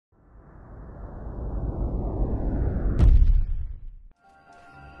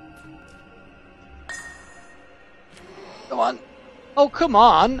on. Oh, come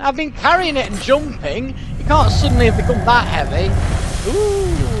on. I've been carrying it and jumping. You can't suddenly have become that heavy. Ooh.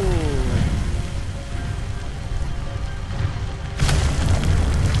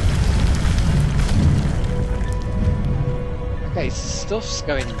 Okay, stuff's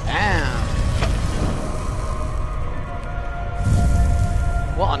going down.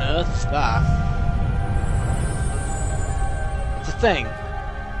 What on earth is that? It's a thing.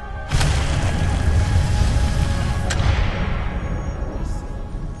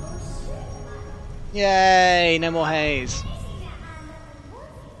 Yay, no more haze.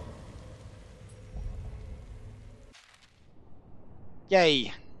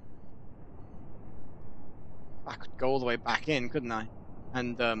 Yay. I could go all the way back in, couldn't I?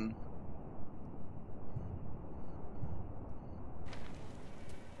 And,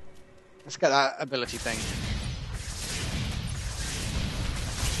 let's get that ability thing.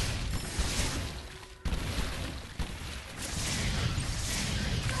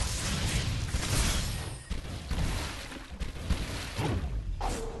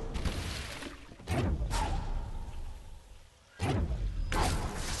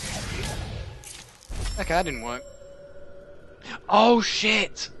 Okay, that didn't work. Oh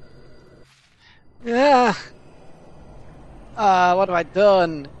shit! Yeah. What have I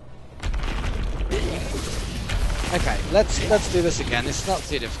done? Okay, let's do this again. It's not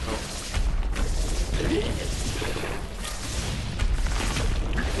too difficult.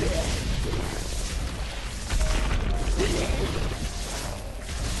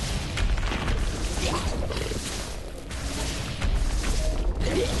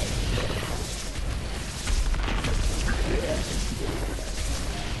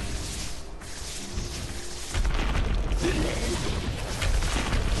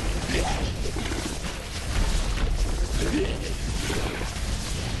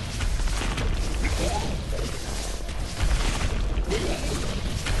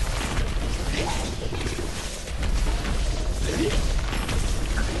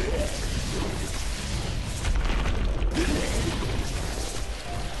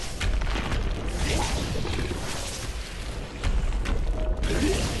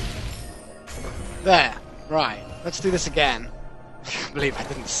 There. Right. Let's do this again. I can't believe I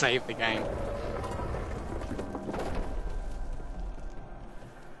didn't save the game.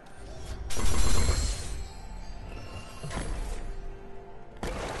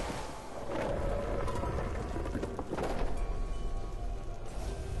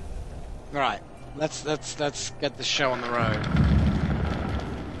 Right. Let's get the show on the road.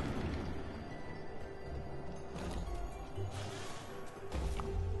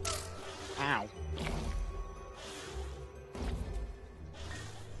 Ow.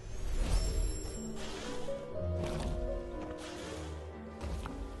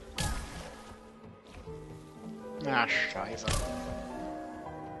 Ah, scheiße.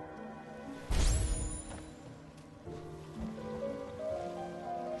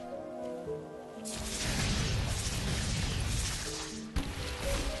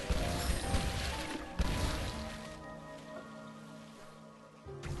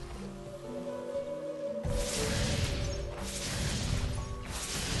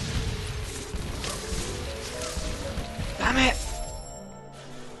 Damn it!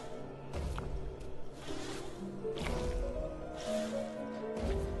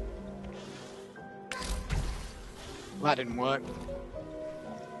 That didn't work.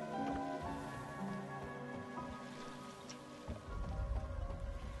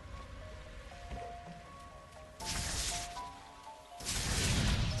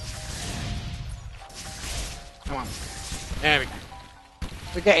 Come on. There we go.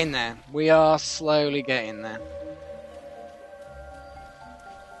 We're getting there. We are slowly getting there.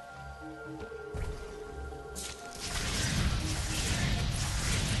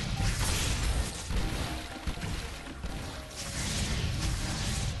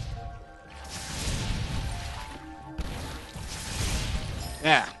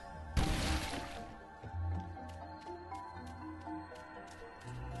 Yeah.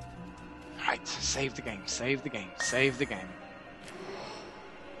 Right, save the game, save the game, save the game.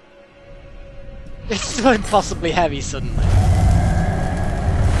 It's so impossibly heavy suddenly.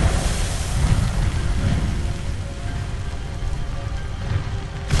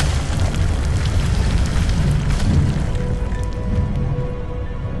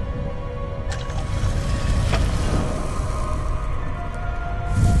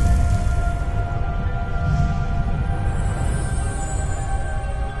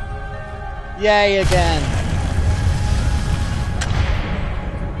 Yay again!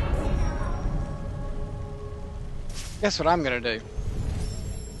 Guess what I'm gonna do?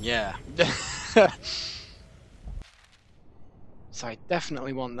 Yeah. So I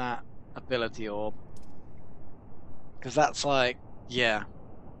definitely want that ability orb. Because that's like, yeah.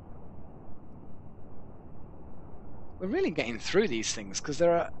 We're really getting through these things, because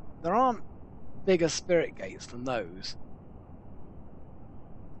there aren't bigger spirit gates than those.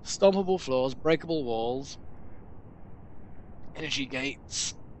 Stompable floors, breakable walls, energy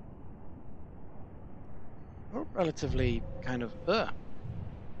gates. They're relatively kind of...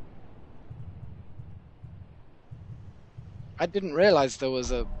 I didn't realise there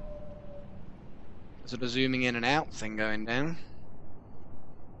was a sort of zooming in and out thing going down.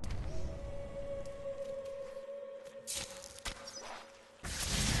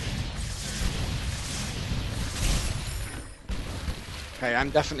 Okay, I'm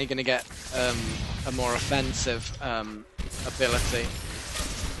definitely going to get a more offensive ability.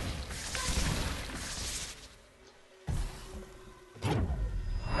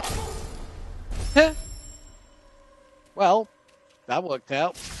 Well, that worked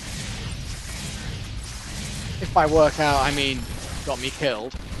out. If by work out, I mean got me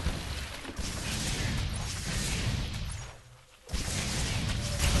killed.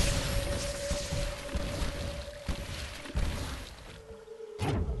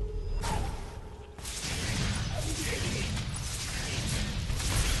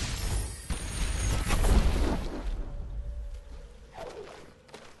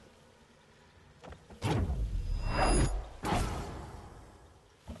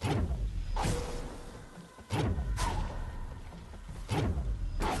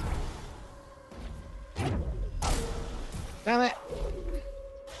 Damn it!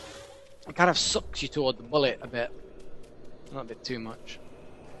 It kind of sucks you toward the bullet a bit. Not a bit too much.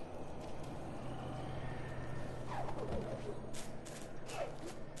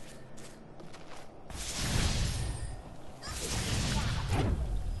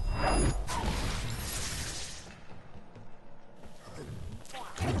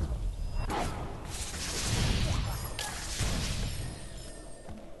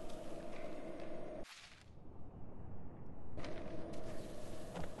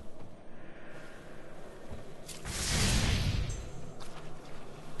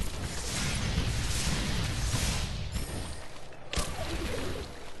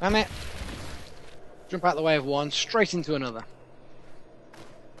 Damn it! Jump out the way of one, straight into another.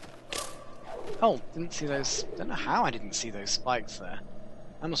 Oh, didn't see those... Don't know how I didn't see those spikes there.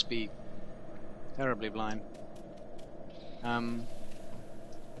 I must be terribly blind. Darn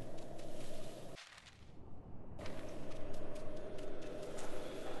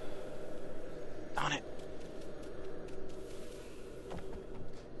it.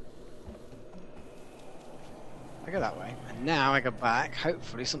 I go that way, and now I go back.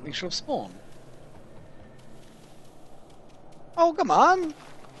 Hopefully something should have spawned. Oh, come on!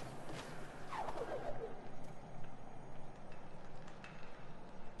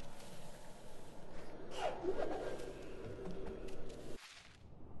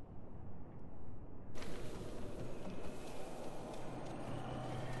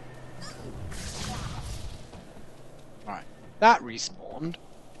 Right, that respawned.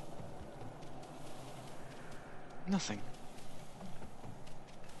 Nothing.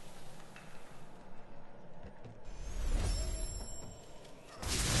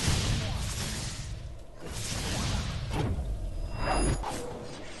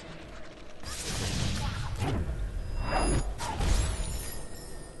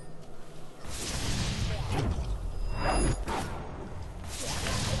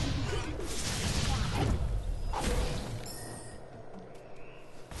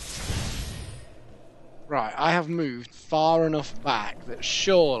 Right, I have moved far enough back that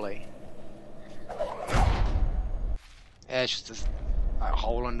surely... Yeah, it's just a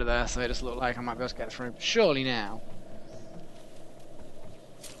hole under there, so it just looked like I might be able to get through. Surely now.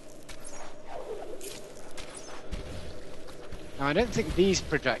 Now, I don't think these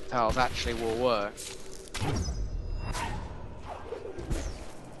projectiles actually will work.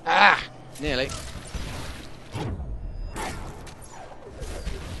 Ah! Nearly.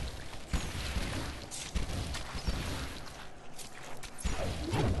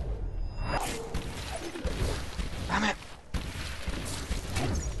 Damn it!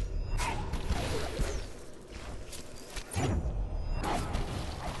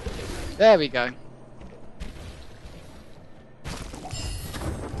 There we go.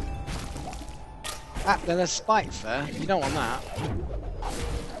 Ah, then there's spikes there. You don't want that.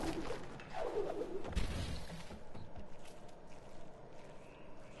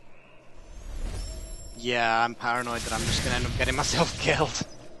 Yeah, I'm paranoid that I'm just gonna end up getting myself killed.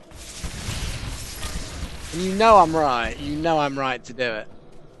 And you know I'm right. You know I'm right to do it.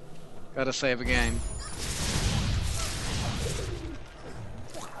 Gotta save a game.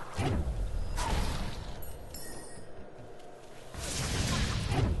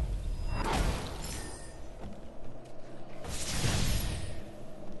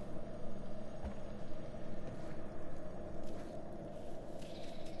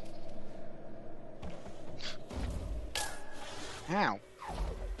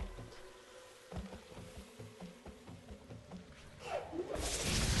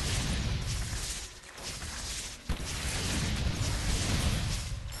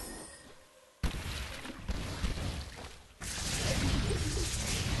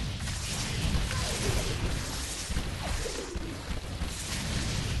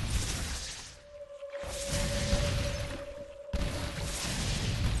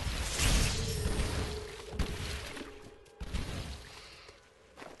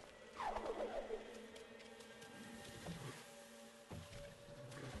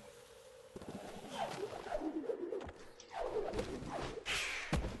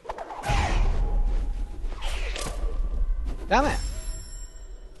 Damn it.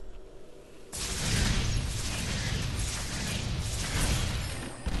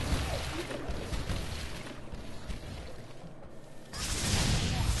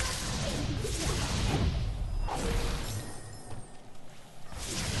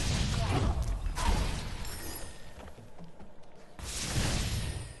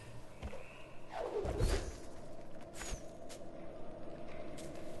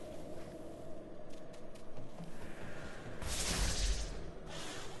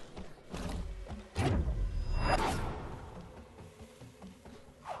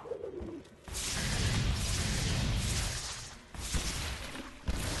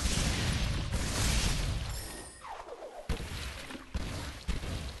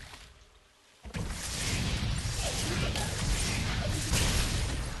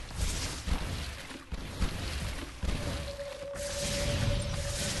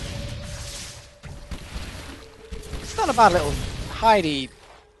 It's not a bad little hidey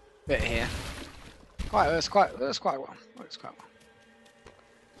bit here. Works quite well. Works quite well.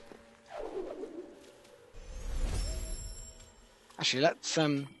 Actually, let's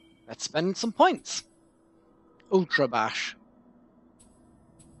spend some points. Ultra Bash.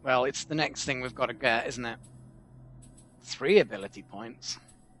 Well, it's the next thing we've got to get, isn't it? 3 ability points.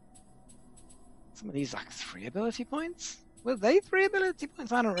 Some of these are like 3 ability points? Were they 3 ability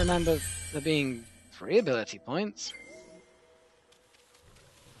points? I don't remember there being 3 ability points.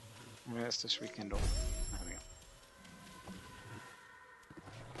 Anyway, let's just rekindle. There we go.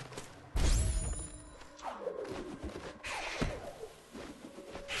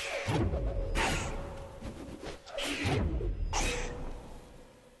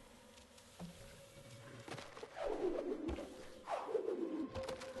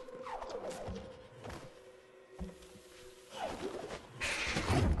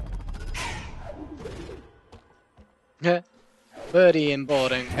 Yeah, Birdie and Boar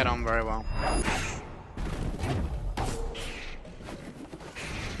don't get on very well.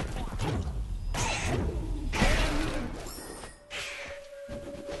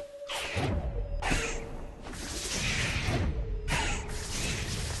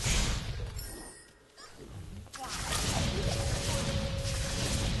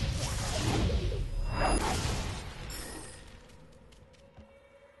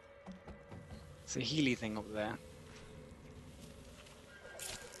 It's a Healy thing up there.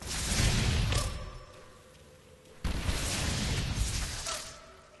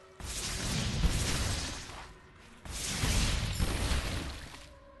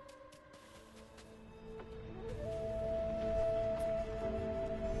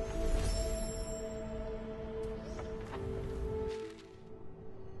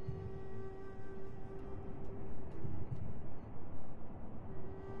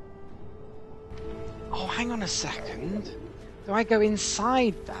 Oh, hang on a second. Do I go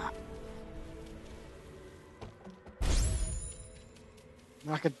inside that?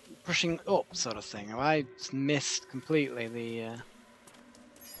 Like a pushing up sort of thing. Have I just missed completely the...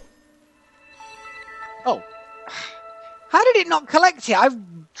 Oh. How did it not collect it? I've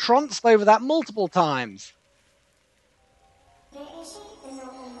trounced over that multiple times.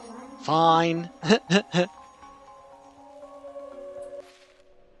 Fine.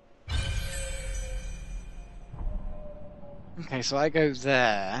 Okay, so I go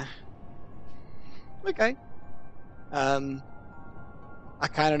there. Okay. I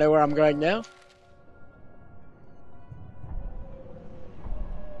kind of know where I'm going now.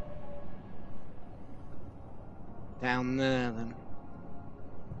 Down there, then.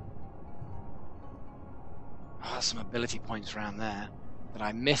 Oh, there's some ability points around there that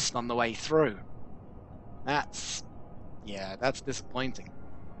I missed on the way through. That's... yeah, that's disappointing.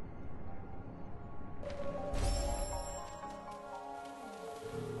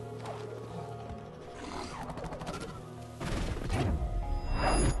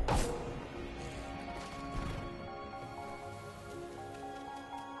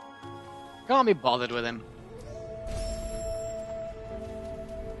 Can't be bothered with him.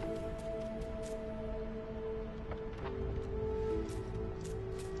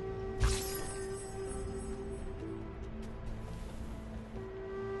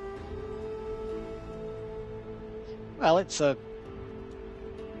 Well, it's a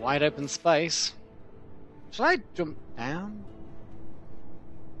wide open space. Should I jump down?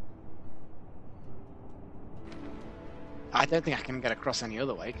 I don't think I can get across any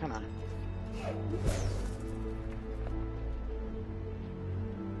other way, can I?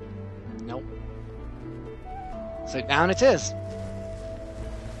 Nope. So down it is.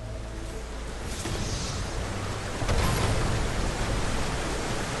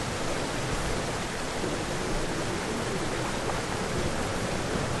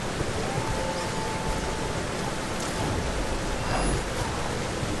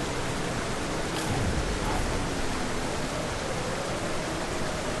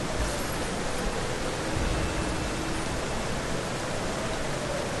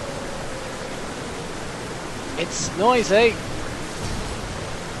 It's noisy.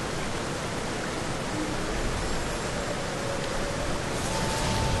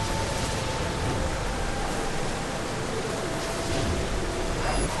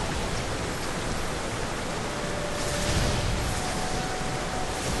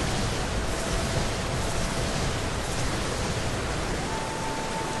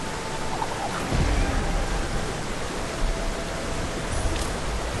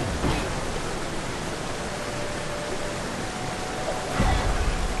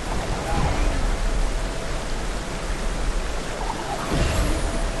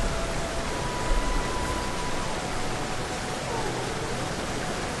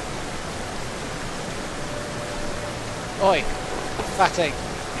 Oi, fatty.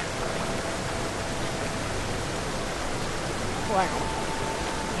 Oh, hang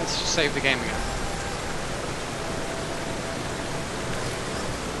on. Let's just save the game again.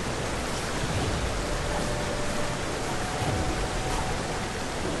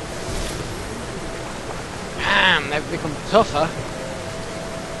 Damn, they've become tougher.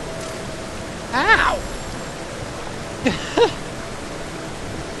 Ow!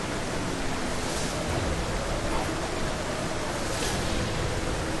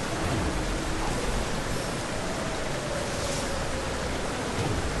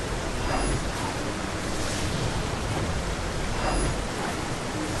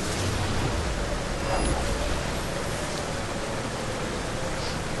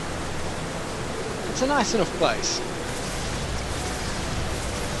 It's a nice enough place.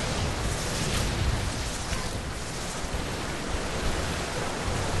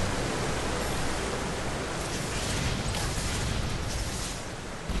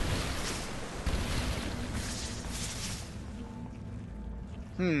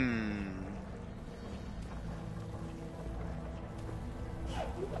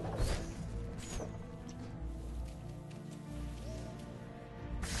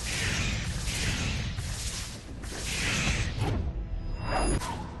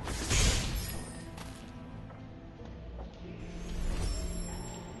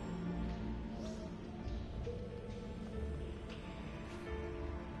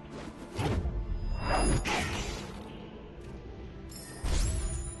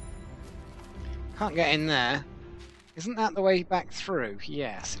 Can't get in there. Isn't that the way back through?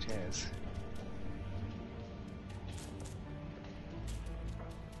 Yes, it is.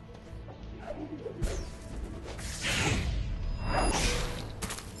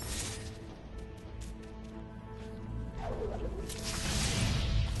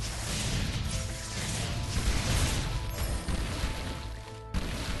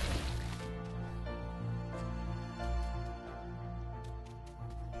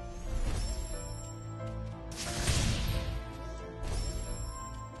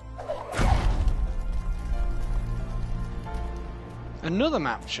 Another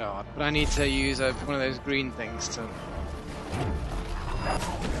map shard, but I need to use one of those green things to...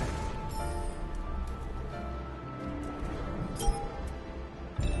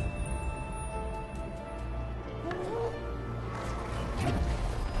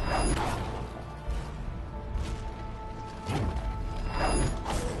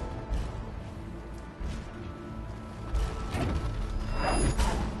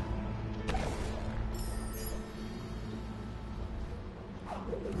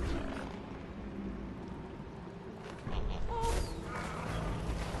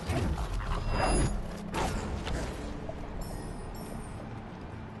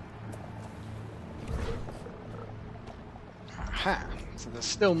 Aha, so there's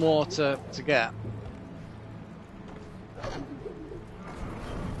still more to get.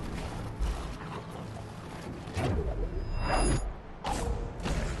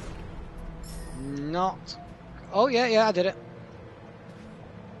 Not... Oh yeah, I did it.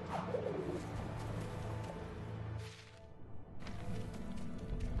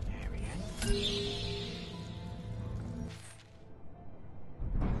 There we go.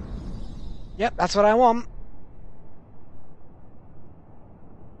 Yep, that's what I want.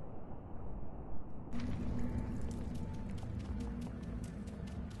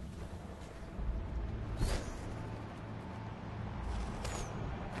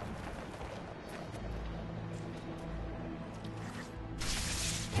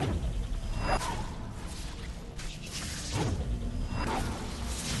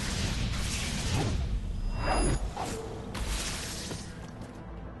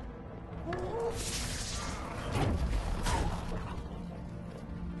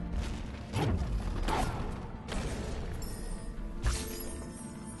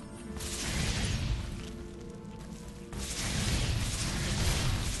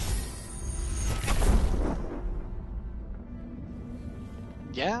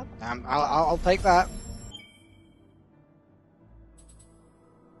 Yeah, I'll take that.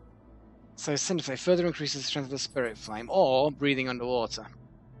 So Cinderflame further increases the strength of the spirit flame, or breathing underwater.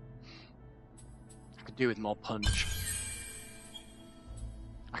 I could do with more punch.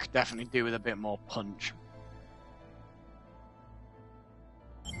 I could definitely do with a bit more punch.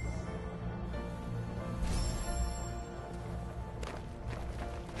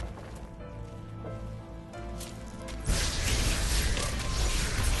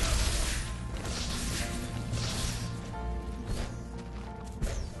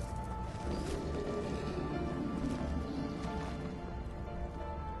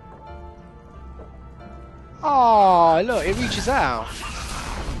 Oh, look, it reaches out.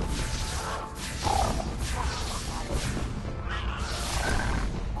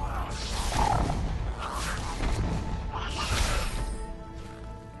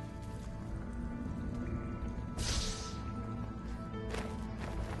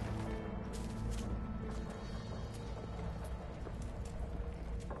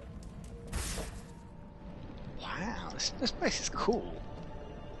 Wow, this place is cool.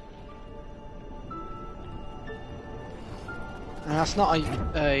 And that's not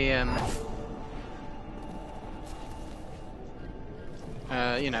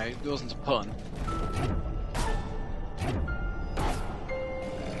you know, it wasn't a pun.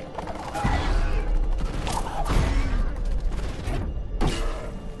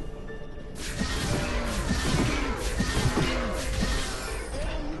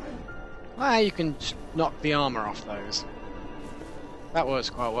 Ah, you can knock the armor off those. That works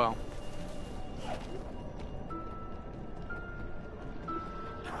quite well.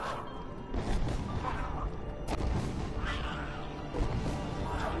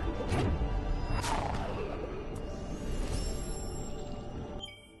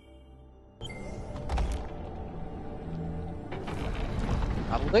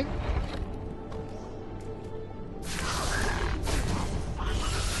 That'll do.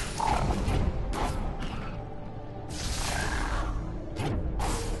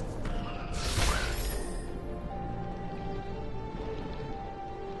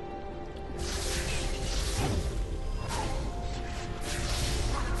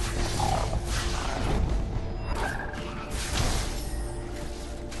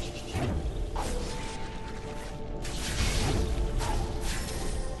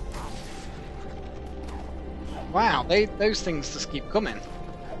 Wow, those things just keep coming.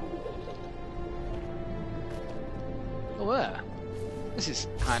 Oh, there. This is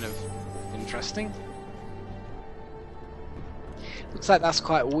kind of interesting. Looks like that's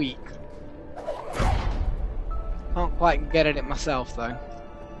quite weak. Can't quite get at it myself, though.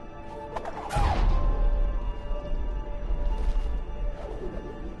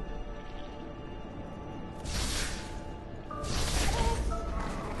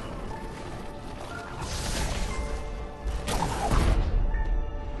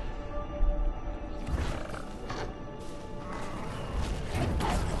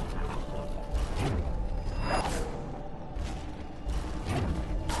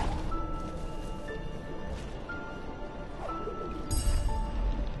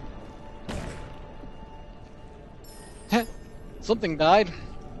 Something died.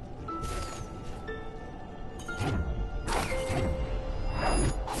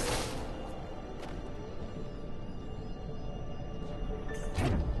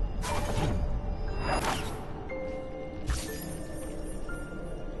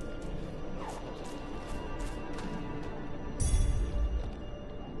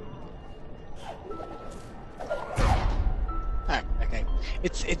 Oh, okay.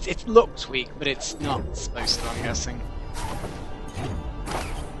 It looks weak, but it's not supposed to, I'm guessing.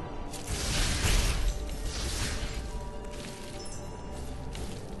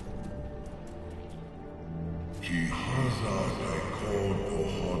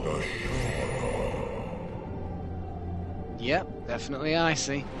 Yep, definitely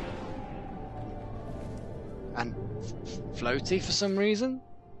icy. And floaty for some reason.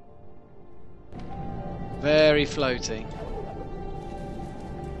 Very floaty.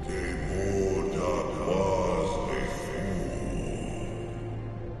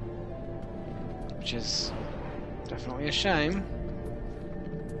 Which is definitely a shame.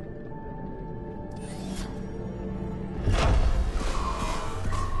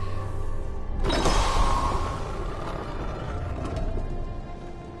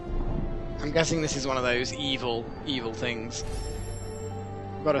 I'm guessing this is one of those evil things.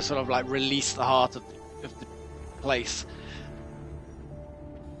 Got to sort of like release the heart of the place.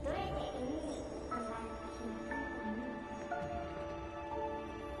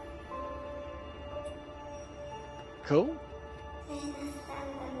 Cool.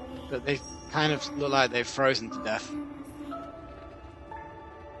 But they kind of look like they've frozen to death.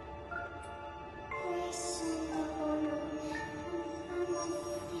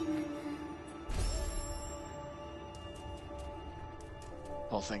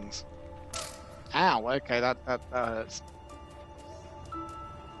 Poor things. Ow, okay, that hurts.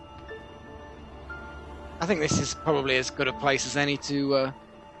 I think this is probably as good a place as any to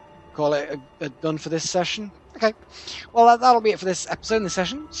call it a done for this session. Okay, well that'll be it for this episode and this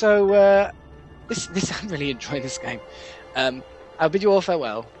session. So I'm really enjoying this game. I'll bid you all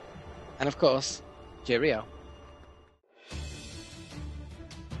farewell, and of course, cheerio.